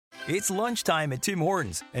It's lunchtime at Tim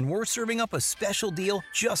Hortons, and we're serving up a special deal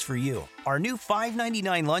just for you. Our new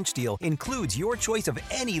 $5.99 lunch deal includes your choice of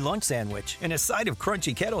any lunch sandwich and a side of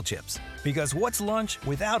crunchy kettle chips. Because what's lunch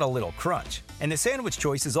without a little crunch? And the sandwich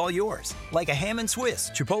choice is all yours, like a ham and Swiss,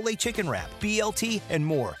 Chipotle chicken wrap, BLT, and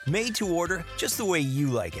more, made to order just the way you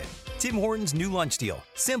like it. Tim Hortons' new lunch deal.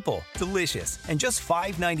 Simple, delicious, and just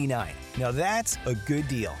 $5.99. Now that's a good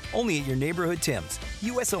deal. Only at your neighborhood Tim's.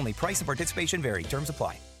 U.S. only. Price and participation vary. Terms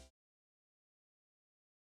apply.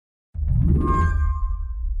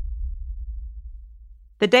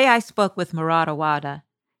 The day I spoke with Murad Awada,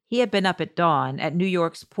 he had been up at dawn at New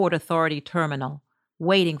York's Port Authority terminal,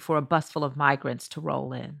 waiting for a bus full of migrants to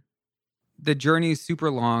roll in. The journey is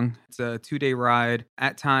super long. It's a 2-day ride.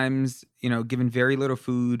 At times, given very little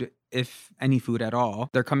food, if any food at all.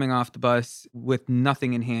 They're coming off the bus with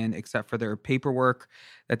nothing in hand except for their paperwork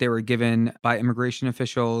that they were given by immigration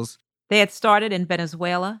officials. They had started in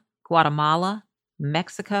Venezuela, Guatemala,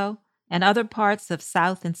 Mexico, and other parts of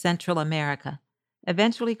South and Central America,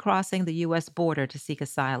 eventually crossing the U.S. border to seek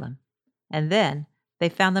asylum. And then they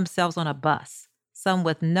found themselves on a bus, some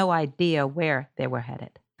with no idea where they were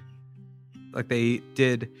headed. Like they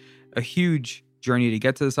did a huge journey to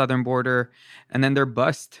get to the southern border, and then they're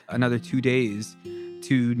bused another 2 days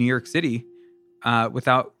to New York City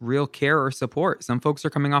without real care or support. Some folks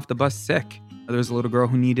are coming off the bus sick. There's a little girl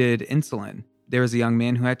who needed insulin. There was a young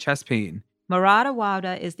man who had chest pain. Murad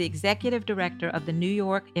Awada is the executive director of the New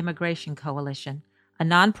York Immigration Coalition, a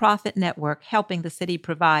nonprofit network helping the city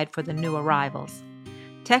provide for the new arrivals.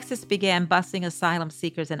 Texas began busing asylum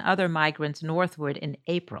seekers and other migrants northward in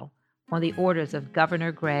April on the orders of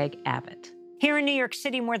Governor Greg Abbott. Here in New York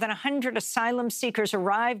City, more than 100 asylum seekers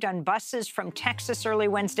arrived on buses from Texas early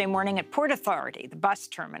Wednesday morning at Port Authority, the bus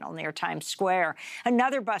terminal near Times Square.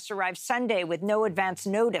 Another bus arrived Sunday with no advance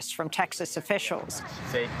notice from Texas officials.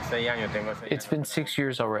 It's been 6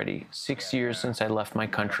 years already, 6 years since I left my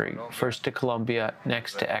country, first to Colombia,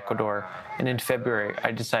 next to Ecuador, and in February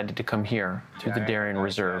I decided to come here through the Darien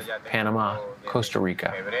Reserve, Panama, Costa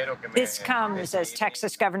Rica. This comes as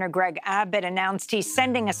Texas Governor Greg Abbott announced he's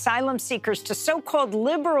sending asylum seekers to so-called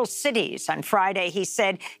liberal cities. On Friday, he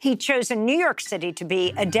said he'd chosen New York City to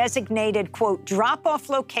be a designated, quote, drop-off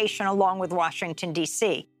location along with Washington,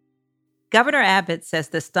 D.C. Governor Abbott says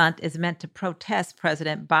the stunt is meant to protest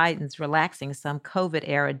President Biden's relaxing some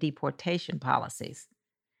COVID-era deportation policies.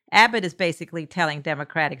 Abbott is basically telling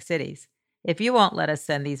Democratic cities, if you won't let us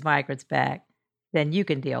send these migrants back, then you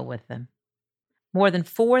can deal with them. More than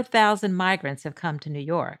 4,000 migrants have come to New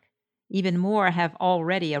York. Even more have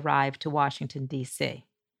already arrived to Washington, D.C.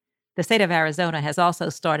 The state of Arizona has also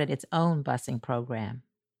started its own busing program.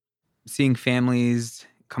 Seeing families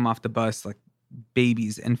come off the bus, like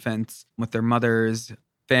babies, infants, with their mothers,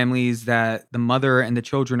 families that the mother and the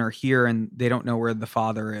children are here and they don't know where the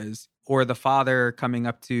father is, or the father coming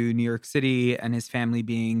up to New York City and his family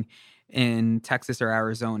being in Texas or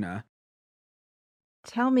Arizona.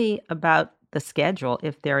 Tell me about the schedule,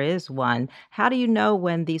 if there is one. How do you know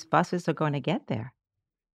when these buses are going to get there?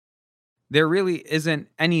 There really isn't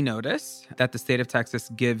any notice that the state of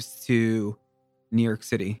Texas gives to New York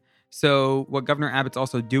City. So what Governor Abbott's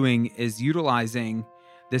also doing is utilizing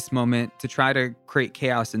this moment to try to create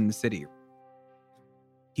chaos in the city.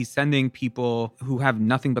 He's sending people who have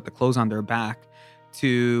nothing but the clothes on their back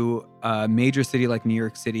to a major city like New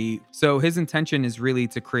York City. So his intention is really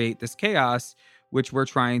to create this chaos, which we're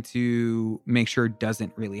trying to make sure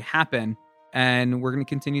doesn't really happen. And we're going to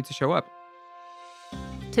continue to show up.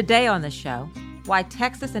 Today on the show, why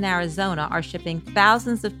Texas and Arizona are shipping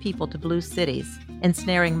thousands of people to blue cities,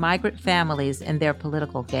 ensnaring migrant families in their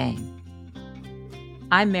political game.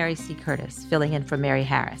 I'm Mary C. Curtis, filling in for Mary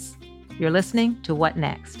Harris. You're listening to What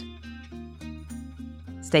Next?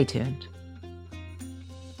 Stay tuned.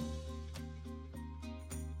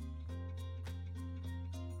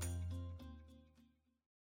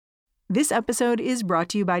 This episode is brought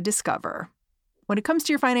to you by Discover. When it comes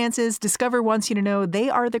to your finances, Discover wants you to know they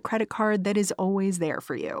are the credit card that is always there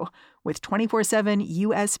for you. With 24/7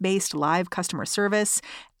 U.S.-based live customer service,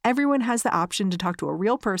 everyone has the option to talk to a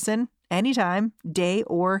real person anytime, day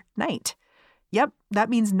or night. Yep, that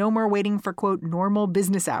means no more waiting for, quote, normal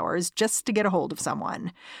business hours just to get a hold of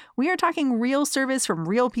someone. We are talking real service from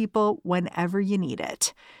real people whenever you need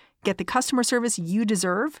it. Get the customer service you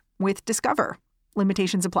deserve with Discover.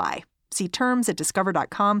 Limitations apply. See terms at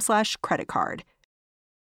discover.com/creditcard.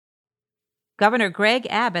 Governor Greg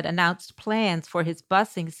Abbott announced plans for his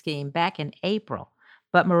busing scheme back in April,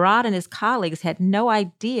 but Murad and his colleagues had no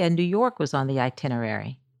idea New York was on the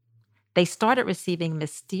itinerary. They started receiving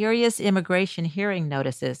mysterious immigration hearing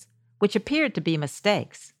notices, which appeared to be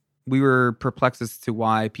mistakes. we were perplexed as to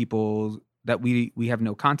why people that we have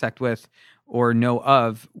no contact with or know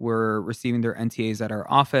of were receiving their NTAs at our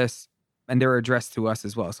office, and they were addressed to us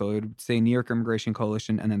as well. So it would say New York Immigration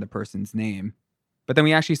Coalition and then the person's name. But then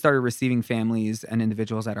we actually started receiving families and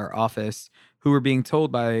individuals at our office who were being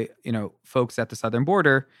told by, folks at the southern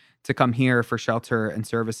border to come here for shelter and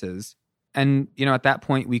services. And, at that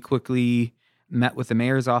point, we quickly met with the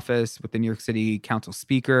mayor's office, with the New York City Council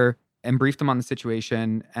speaker, and briefed them on the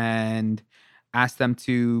situation and asked them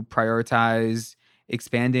to prioritize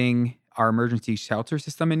expanding our emergency shelter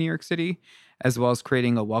system in New York City, as well as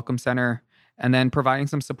creating a welcome center, and then providing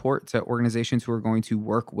some support to organizations who are going to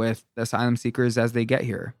work with asylum seekers as they get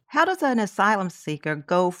here. How does an asylum seeker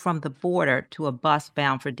go from the border to a bus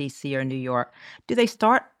bound for D.C. or New York? Do they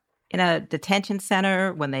start in a detention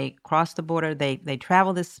center when they cross the border? They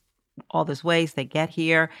travel all this ways, they get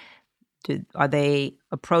here. Are they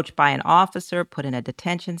approached by an officer, put in a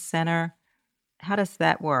detention center? How does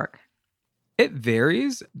that work? It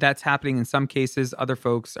varies. That's happening in some cases. Other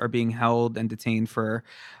folks are being held and detained for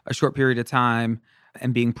a short period of time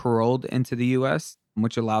and being paroled into the U.S.,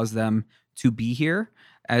 which allows them to be here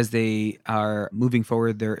as they are moving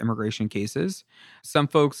forward their immigration cases. Some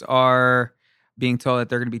folks are being told that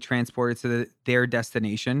they're going to be transported to their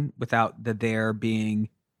destination without the there being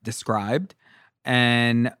described.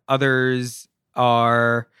 And others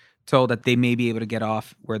are told that they may be able to get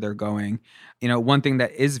off where they're going. One thing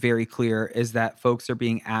that is very clear is that folks are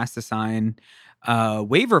being asked to sign a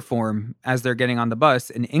waiver form as they're getting on the bus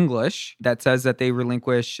in English that says that they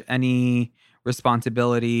relinquish any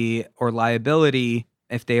responsibility or liability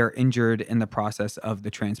if they are injured in the process of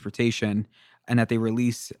the transportation, and that they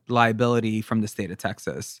release liability from the state of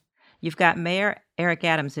Texas. You've got Mayor Eric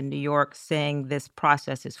Adams in New York saying this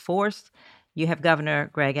process is forced. You have Governor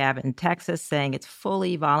Greg Abbott in Texas saying it's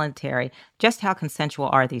fully voluntary. Just how consensual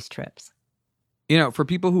are these trips? For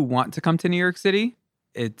people who want to come to New York City,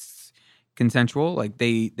 it's consensual. Like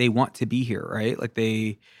they want to be here, right? Like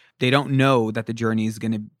they don't know that the journey is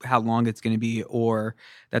how long it's going to be, or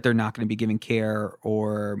that they're not going to be given care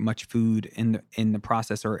or much food in the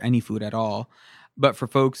process, or any food at all. But for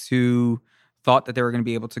folks who thought that they were going to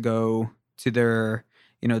be able to go to their,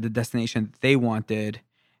 the destination that they wanted,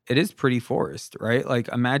 it is pretty forced, right? Like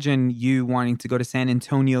imagine you wanting to go to San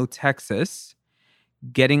Antonio, Texas,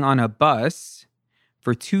 getting on a bus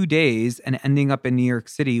for 2 days and ending up in New York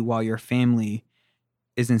City while your family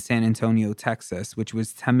is in San Antonio, Texas, which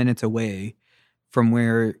was 10 minutes away from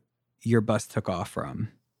where your bus took off from.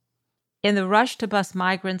 In the rush to bus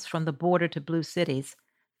migrants from the border to blue cities,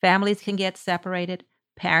 families can get separated.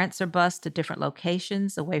 Parents are bused to different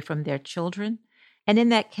locations away from their children. And in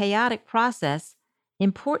that chaotic process,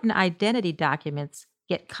 important identity documents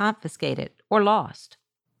get confiscated or lost.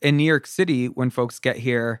 In New York City, when folks get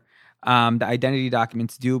here, the identity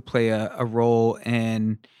documents do play a role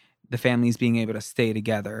in the families being able to stay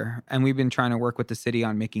together. And we've been trying to work with the city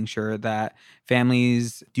on making sure that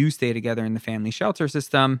families do stay together in the family shelter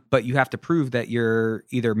system, but you have to prove that you're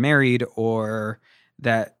either married or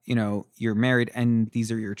that, you're married and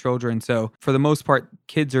these are your children. So for the most part,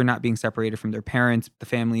 kids are not being separated from their parents. The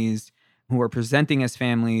families who are presenting as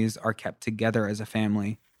families are kept together as a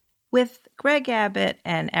family. With Greg Abbott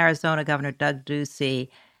and Arizona Governor Doug Ducey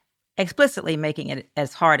explicitly making it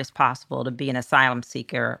as hard as possible to be an asylum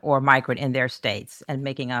seeker or migrant in their states and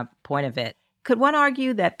making a point of it, could one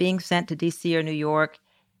argue that being sent to D.C. or New York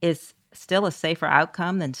is still a safer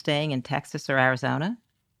outcome than staying in Texas or Arizona?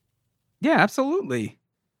 Yeah, absolutely.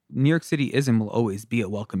 New York City is and will always be a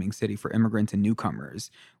welcoming city for immigrants and newcomers.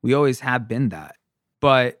 We always have been that.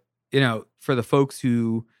 But, for the folks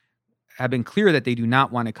who have been clear that they do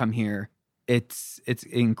not want to come here, it's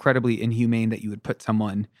incredibly inhumane that you would put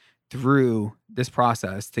someone through this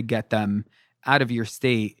process to get them out of your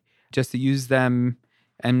state just to use them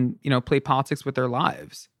and, play politics with their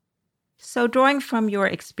lives. So drawing from your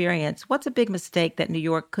experience, what's a big mistake that New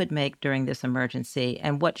York could make during this emergency,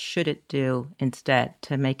 and what should it do instead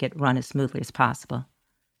to make it run as smoothly as possible?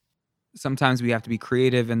 Sometimes we have to be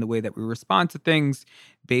creative in the way that we respond to things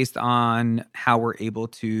based on how we're able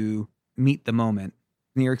to meet the moment.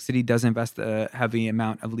 New York City does invest a heavy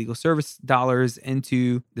amount of legal service dollars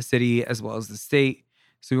into the city as well as the state.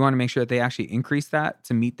 So we want to make sure that they actually increase that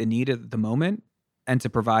to meet the need of the moment and to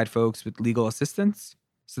provide folks with legal assistance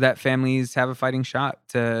so that families have a fighting shot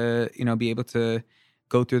to, be able to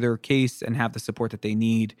go through their case and have the support that they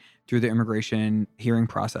need through the immigration hearing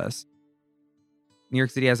process. New York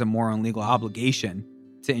City has a moral and legal obligation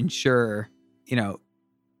to ensure,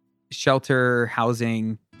 shelter,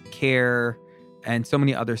 housing, care, and so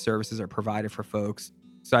many other services are provided for folks.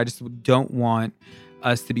 So I just don't want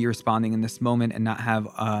us to be responding in this moment and not have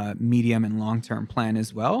a medium and long-term plan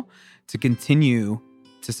as well to continue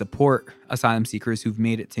to support asylum seekers who've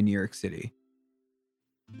made it to New York City.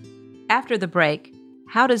 After the break,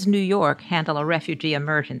 how does New York handle a refugee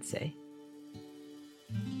emergency?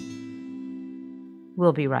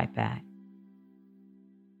 We'll be right back.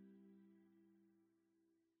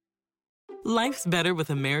 Life's better with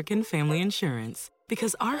American Family Insurance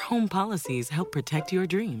because our home policies help protect your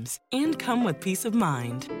dreams and come with peace of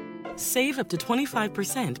mind. Save up to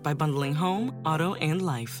 25% by bundling home, auto, and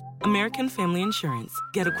life. American Family Insurance.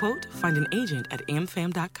 Get a quote, find an agent at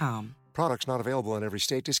amfam.com. Products not available in every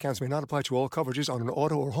state. Discounts may not apply to all coverages on an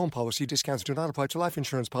auto or home policy. Discounts do not apply to life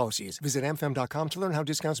insurance policies. Visit amfam.com to learn how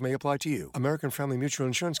discounts may apply to you. American Family Mutual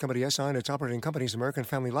Insurance Company, SI, and its operating companies, American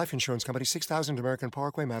Family Life Insurance Company, 6000 American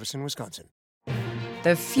Parkway, Madison, Wisconsin.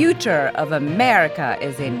 The future of America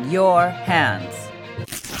is in your hands.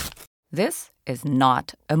 This is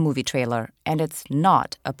not a movie trailer, and it's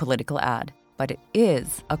not a political ad, but it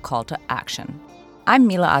is a call to action. I'm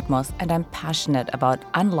Mila Atmos, and I'm passionate about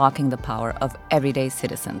unlocking the power of everyday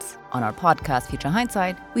citizens. On our podcast, Future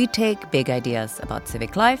Hindsight, we take big ideas about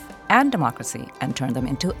civic life and democracy and turn them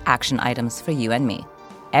into action items for you and me.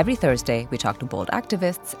 Every Thursday, we talk to bold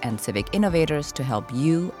activists and civic innovators to help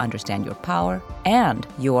you understand your power and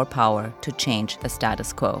your power to change the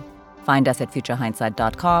status quo. Find us at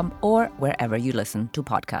futurehindsight.com or wherever you listen to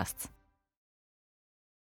podcasts.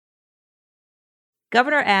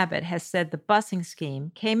 Governor Abbott has said the busing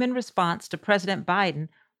scheme came in response to President Biden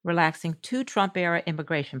relaxing two Trump-era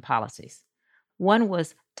immigration policies. One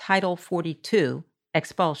was Title 42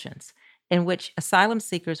 expulsions, in which asylum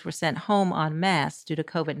seekers were sent home en masse due to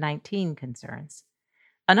COVID-19 concerns.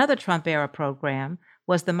 Another Trump-era program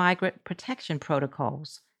was the Migrant Protection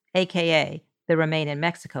Protocols, aka the Remain in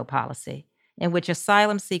Mexico policy, in which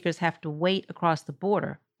asylum seekers have to wait across the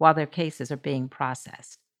border while their cases are being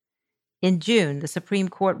processed. In June, the Supreme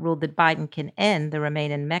Court ruled that Biden can end the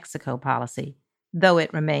Remain in Mexico policy, though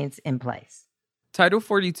it remains in place. Title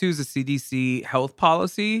 42 is a CDC health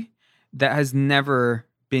policy that has never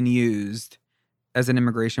been used as an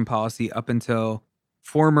immigration policy up until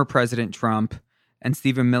former President Trump and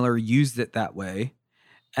Stephen Miller used it that way.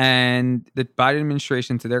 And the Biden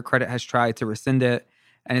administration, to their credit, has tried to rescind it,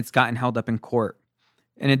 and it's gotten held up in court.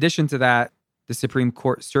 In addition to that, the Supreme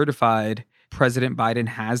Court certified President Biden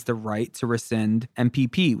has the right to rescind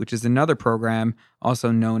MPP, which is another program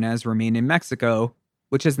also known as Remain in Mexico,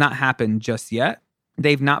 which has not happened just yet.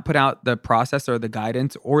 They've not put out the process or the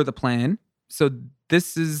guidance or the plan. So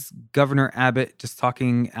this is Governor Abbott just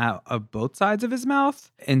talking out of both sides of his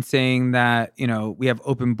mouth and saying that, we have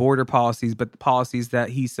open border policies, but the policies that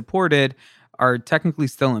he supported are technically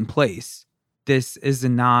still in place. This is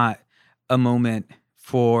not a moment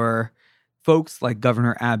for folks like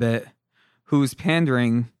Governor Abbott, who's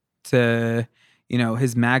pandering to,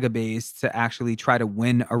 his MAGA base to actually try to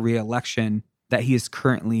win a re-election that he is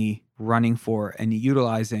currently running for and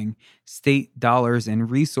utilizing state dollars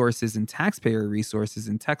and resources and taxpayer resources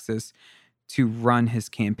in Texas to run his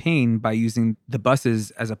campaign by using the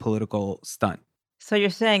buses as a political stunt. So you're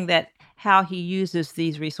saying that how he uses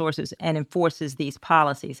these resources and enforces these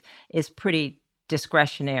policies is pretty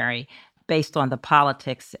discretionary based on the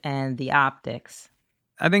politics and the optics.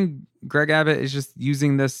 I think Greg Abbott is just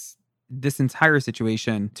using this entire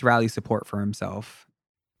situation to rally support for himself.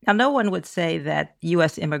 Now, no one would say that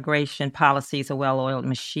U.S. immigration policy is a well-oiled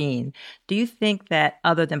machine. Do you think that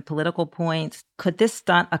other than political points, could this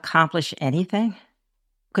stunt accomplish anything?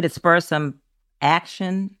 Could it spur some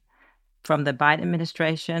action from the Biden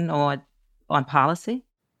administration or on policy?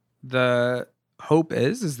 The hope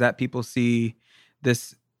is that people see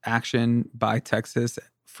this action by Texas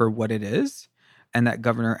for what it is, and that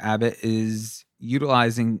Governor Abbott is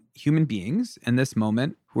utilizing human beings in this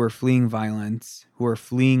moment who are fleeing violence, who are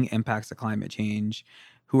fleeing impacts of climate change,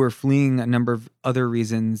 who are fleeing a number of other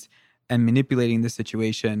reasons and manipulating the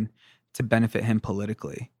situation to benefit him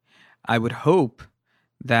politically. I would hope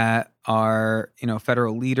that our,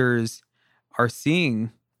 federal leaders are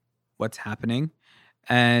seeing what's happening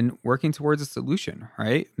and working towards a solution,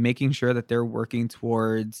 right? Making sure that they're working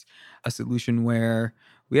towards a solution where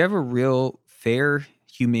we have a real, fair,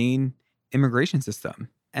 humane immigration system.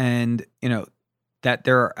 And, that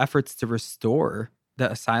there are efforts to restore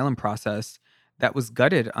the asylum process that was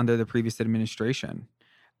gutted under the previous administration.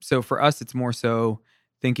 So for us, it's more so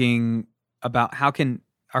thinking about how can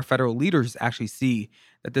our federal leaders actually see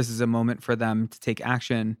that this is a moment for them to take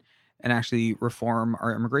action and actually reform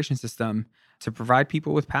our immigration system to provide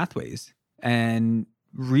people with pathways and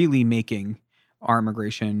really making our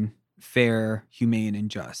immigration fair, humane,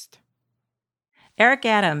 and just.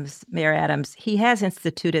 Mayor Adams, he has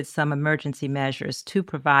instituted some emergency measures to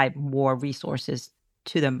provide more resources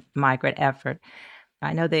to the migrant effort.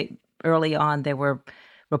 I know that early on there were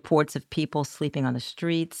reports of people sleeping on the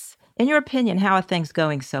streets. In your opinion, how are things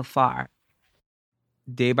going so far?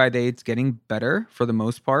 Day by day, it's getting better for the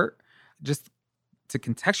most part. Just to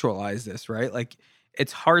contextualize this, right? Like,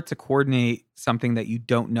 it's hard to coordinate something that you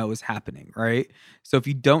don't know is happening, right? So if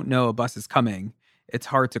you don't know a bus is coming, it's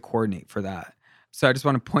hard to coordinate for that. So I just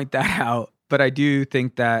want to point that out. But I do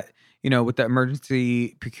think that, with the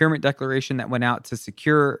emergency procurement declaration that went out to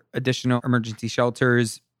secure additional emergency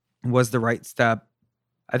shelters was the right step.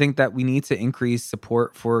 I think that we need to increase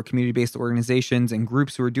support for community-based organizations and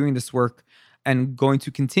groups who are doing this work and going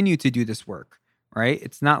to continue to do this work, right?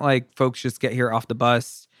 It's not like folks just get here off the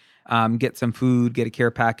bus, get some food, get a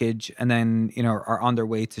care package, and then, are on their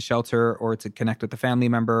way to shelter or to connect with a family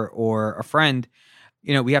member or a friend.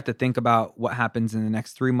 We have to think about what happens in the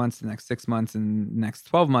next 3 months, the next 6 months, and the next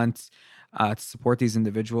 12 months to support these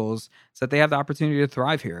individuals so that they have the opportunity to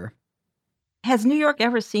thrive here. Has New York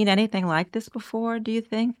ever seen anything like this before, do you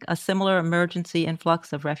think? A similar emergency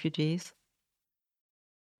influx of refugees?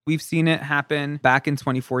 We've seen it happen back in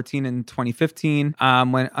 2014 and 2015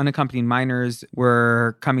 when unaccompanied minors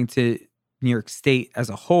were coming to New York State as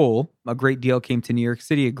a whole. A great deal came to New York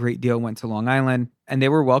City. A great deal went to Long Island. And they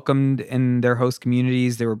were welcomed in their host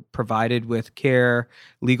communities. They were provided with care,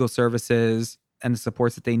 legal services, and the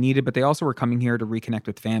supports that they needed. But they also were coming here to reconnect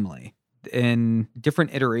with family. In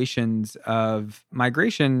different iterations of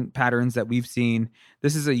migration patterns that we've seen,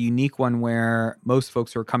 this is a unique one where most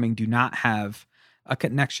folks who are coming do not have a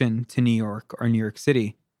connection to New York or New York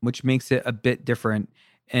City, which makes it a bit different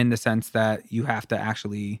in the sense that you have to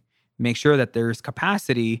actually make sure that there's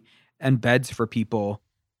capacity and beds for people.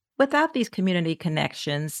 Without these community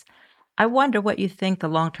connections, I wonder what you think the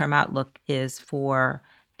long-term outlook is for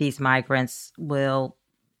these migrants. Will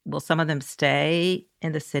some of them stay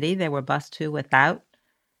in the city they were bused to without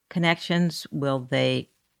connections? Will they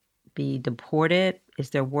be deported? Is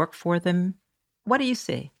there work for them? What do you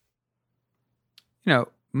see?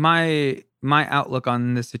 My outlook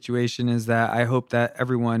on this situation is that I hope that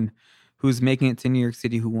everyone who's making it to New York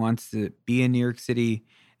City, who wants to be in New York City,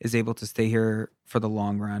 is able to stay here for the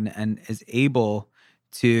long run and is able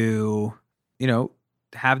to,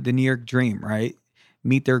 have the New York dream, right?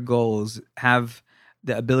 Meet their goals, have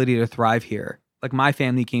the ability to thrive here. Like, my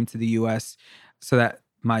family came to the US so that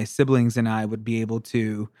my siblings and I would be able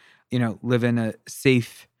to, live in a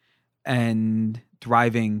safe and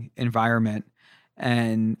thriving environment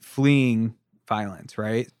and fleeing violence,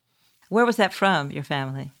 right? Where was that from, your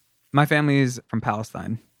family? My family is from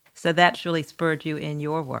Palestine. So that's really spurred you in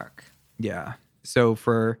your work. Yeah. So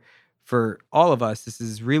for all of us, this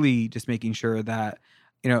is really just making sure that,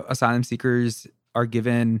 asylum seekers are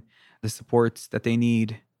given the supports that they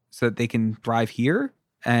need so that they can thrive here.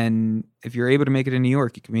 And if you're able to make it in New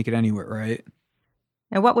York, you can make it anywhere, right?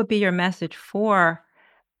 And what would be your message for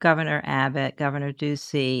Governor Abbott, Governor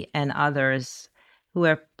Ducey, and others who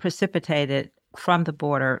have precipitated from the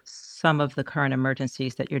border some of the current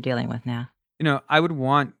emergencies that you're dealing with now? I would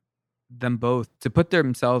want them both to put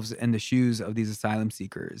themselves in the shoes of these asylum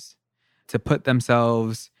seekers, to put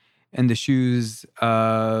themselves in the shoes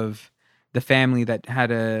of the family that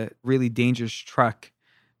had a really dangerous trek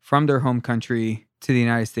from their home country to the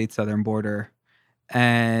United States southern border,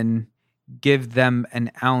 and give them an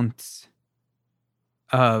ounce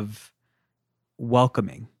of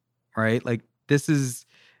welcoming, right? Like, this is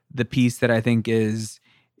the piece that I think is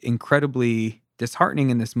incredibly disheartening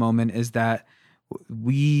in this moment, is that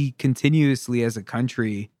we continuously as a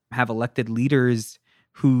country have elected leaders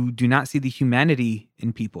who do not see the humanity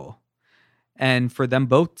in people, and for them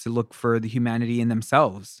both to look for the humanity in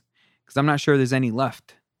themselves, because I'm not sure there's any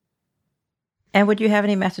left. And would you have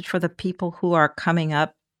any message for the people who are coming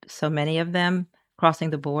up, so many of them crossing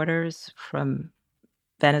the borders from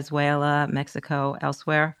Venezuela, Mexico,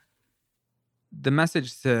 elsewhere? The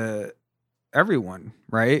message to everyone,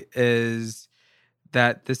 right, is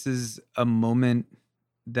that this is a moment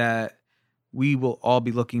that we will all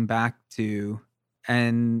be looking back to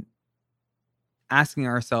and asking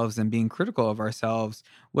ourselves and being critical of ourselves.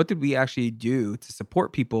 What did we actually do to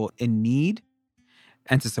support people in need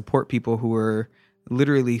and to support people who were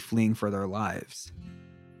literally fleeing for their lives?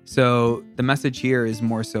 So the message here is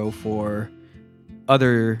more so for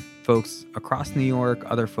other folks across New York,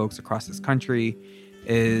 other folks across this country,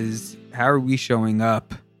 is how are we showing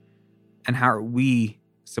up and how are we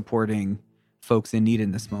supporting folks in need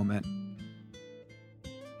in this moment?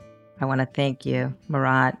 I want to thank you,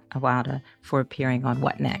 Murad Awada, for appearing on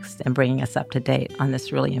What Next and bringing us up to date on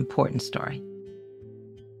this really important story.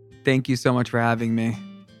 Thank you so much for having me.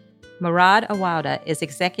 Murad Awada is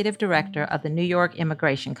executive director of the New York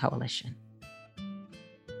Immigration Coalition.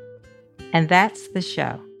 And that's the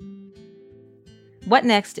show. What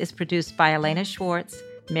Next is produced by Elena Schwartz,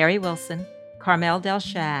 Mary Wilson, Carmel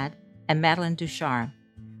Delshad, and Madeline Ducharme.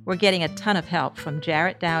 We're getting a ton of help from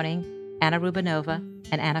Jarrett Downing, Anna Rubinova,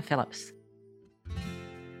 and Anna Phillips.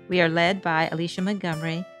 We are led by Alicia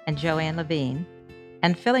Montgomery and Joanne Levine,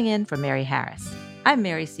 and filling in for Mary Harris. I'm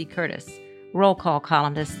Mary C. Curtis, roll call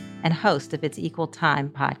columnist and host of It's Equal Time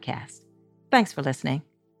podcast. Thanks for listening.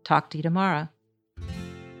 Talk to you tomorrow.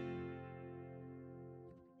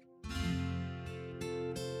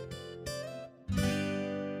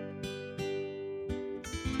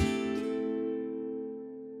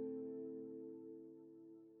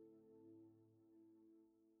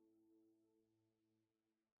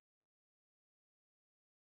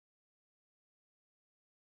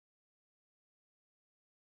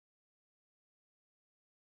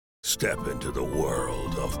 Step into the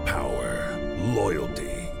world of power, loyalty,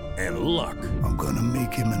 and luck. I'm gonna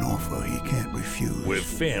make him an offer he can't refuse. With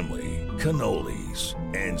family, cannolis,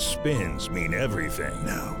 and spins mean everything.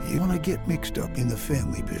 Now, you wanna get mixed up in the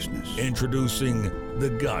family business. Introducing The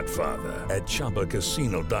Godfather at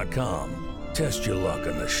ChumbaCasino.com. Test your luck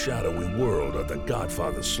in the shadowy world of The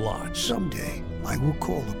Godfather slot. Someday, I will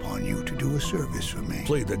call upon you to do a service for me.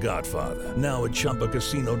 Play The Godfather, now at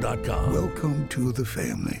ChumbaCasino.com. Welcome to the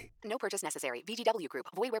family. No purchase necessary. VGW Group.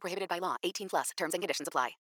 Void where prohibited by law. 18+. Terms and conditions apply.